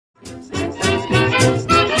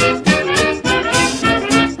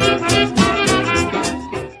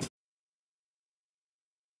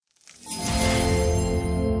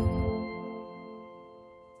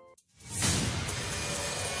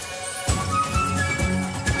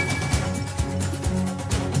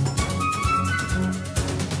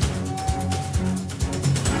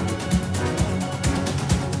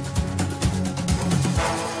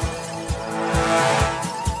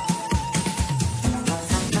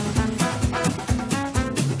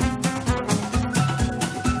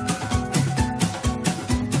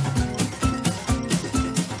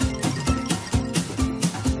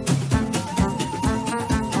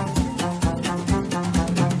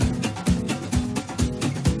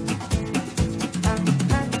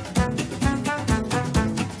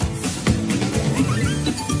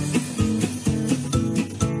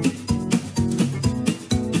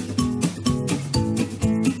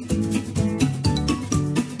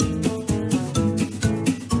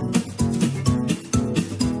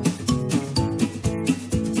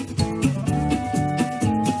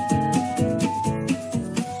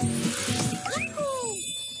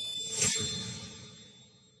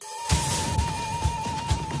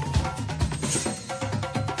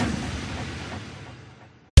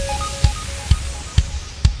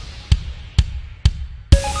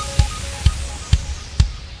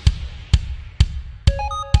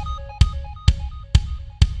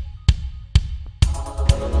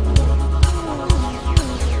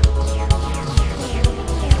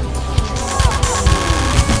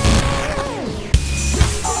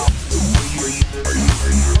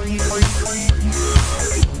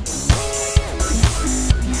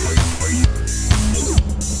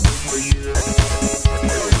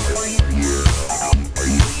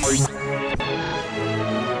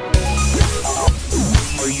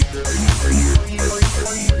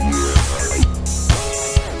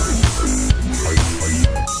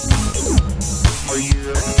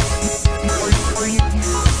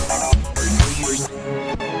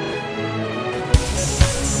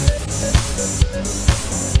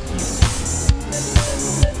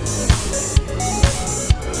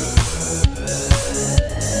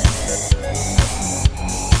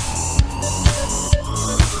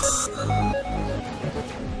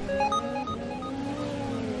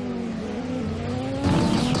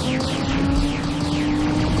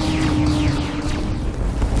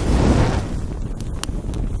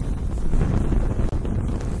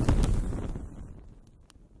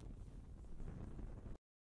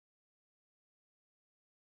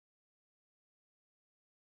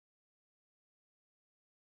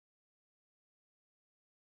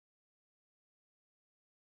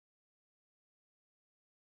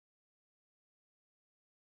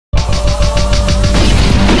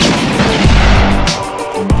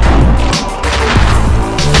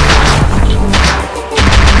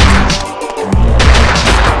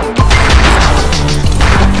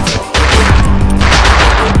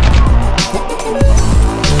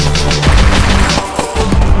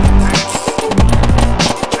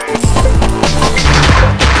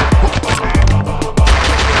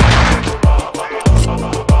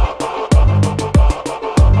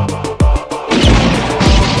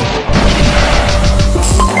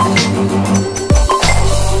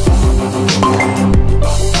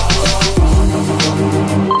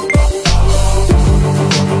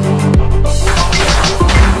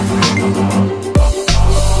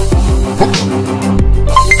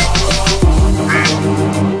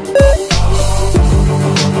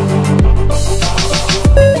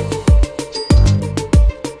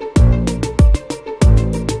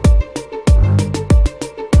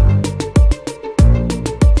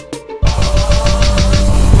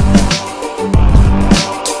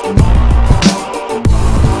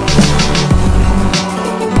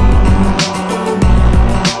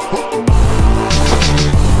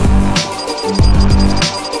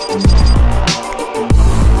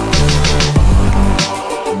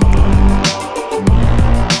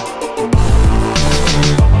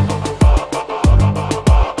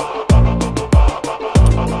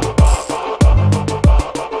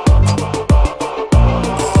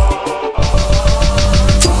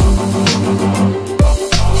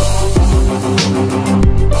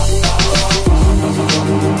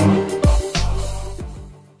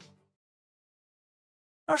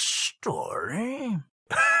story?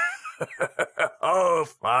 Oh,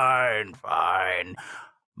 fine, fine.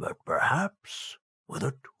 But perhaps with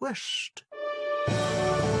a twist.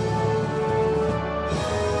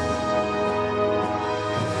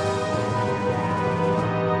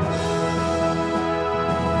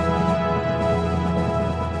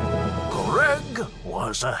 Greg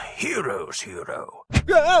was a hero's hero.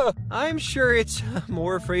 I'm sure it's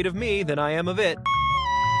more afraid of me than I am of it.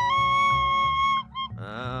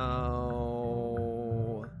 Oh.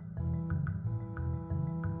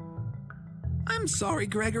 I'm sorry,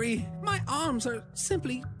 Gregory. My arms are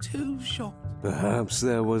simply too short. Perhaps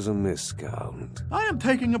there was a miscount. I am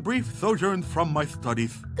taking a brief sojourn from my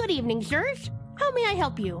studies. Good evening, sirs. How may I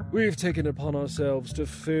help you? We've taken it upon ourselves to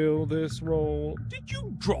fill this role. Did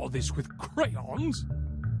you draw this with crayons?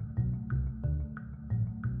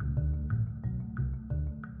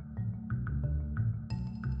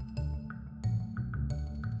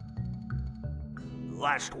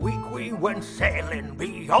 Last week we went sailing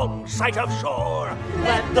beyond sight of shore.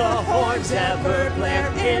 Let the horns ever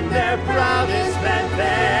blare in their proudest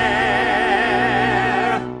fanfare.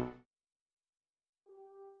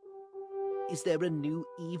 Is there a new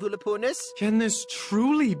evil upon us? Can this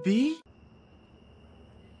truly be?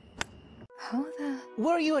 How the...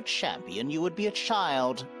 Were you a champion, you would be a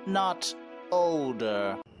child, not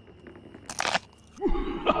older.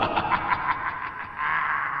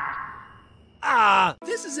 Ah!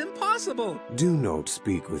 This is impossible. Do not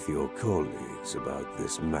speak with your colleagues about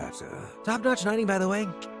this matter. Top-notch knighting, by the way.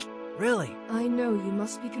 Really? I know you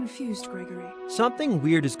must be confused, Gregory. Something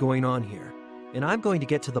weird is going on here, and I'm going to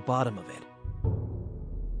get to the bottom of it.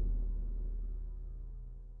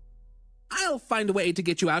 I'll find a way to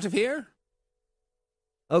get you out of here.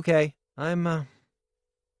 Okay, I'm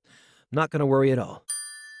not gonna worry at all.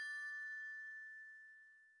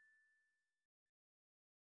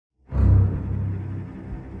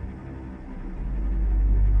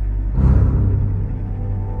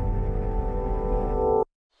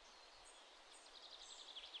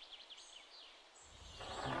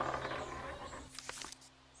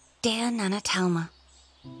 Dear Nana Talma,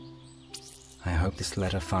 I hope this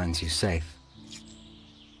letter finds you safe.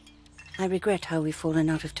 I regret how we've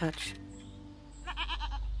fallen out of touch.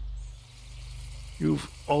 You've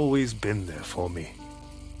always been there for me.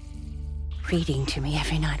 Reading to me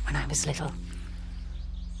every night when I was little.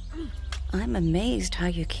 I'm amazed how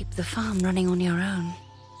you keep the farm running on your own.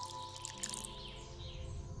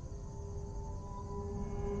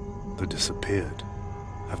 The disappeared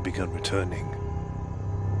have begun returning.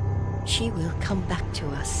 She will come back to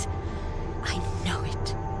us. I know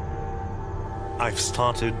it. I've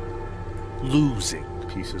started losing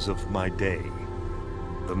pieces of my day.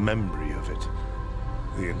 The memory of it.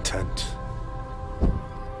 The intent.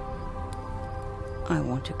 I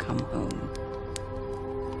want to come home.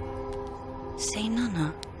 Say,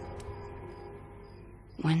 Nana,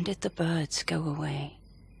 when did the birds go away?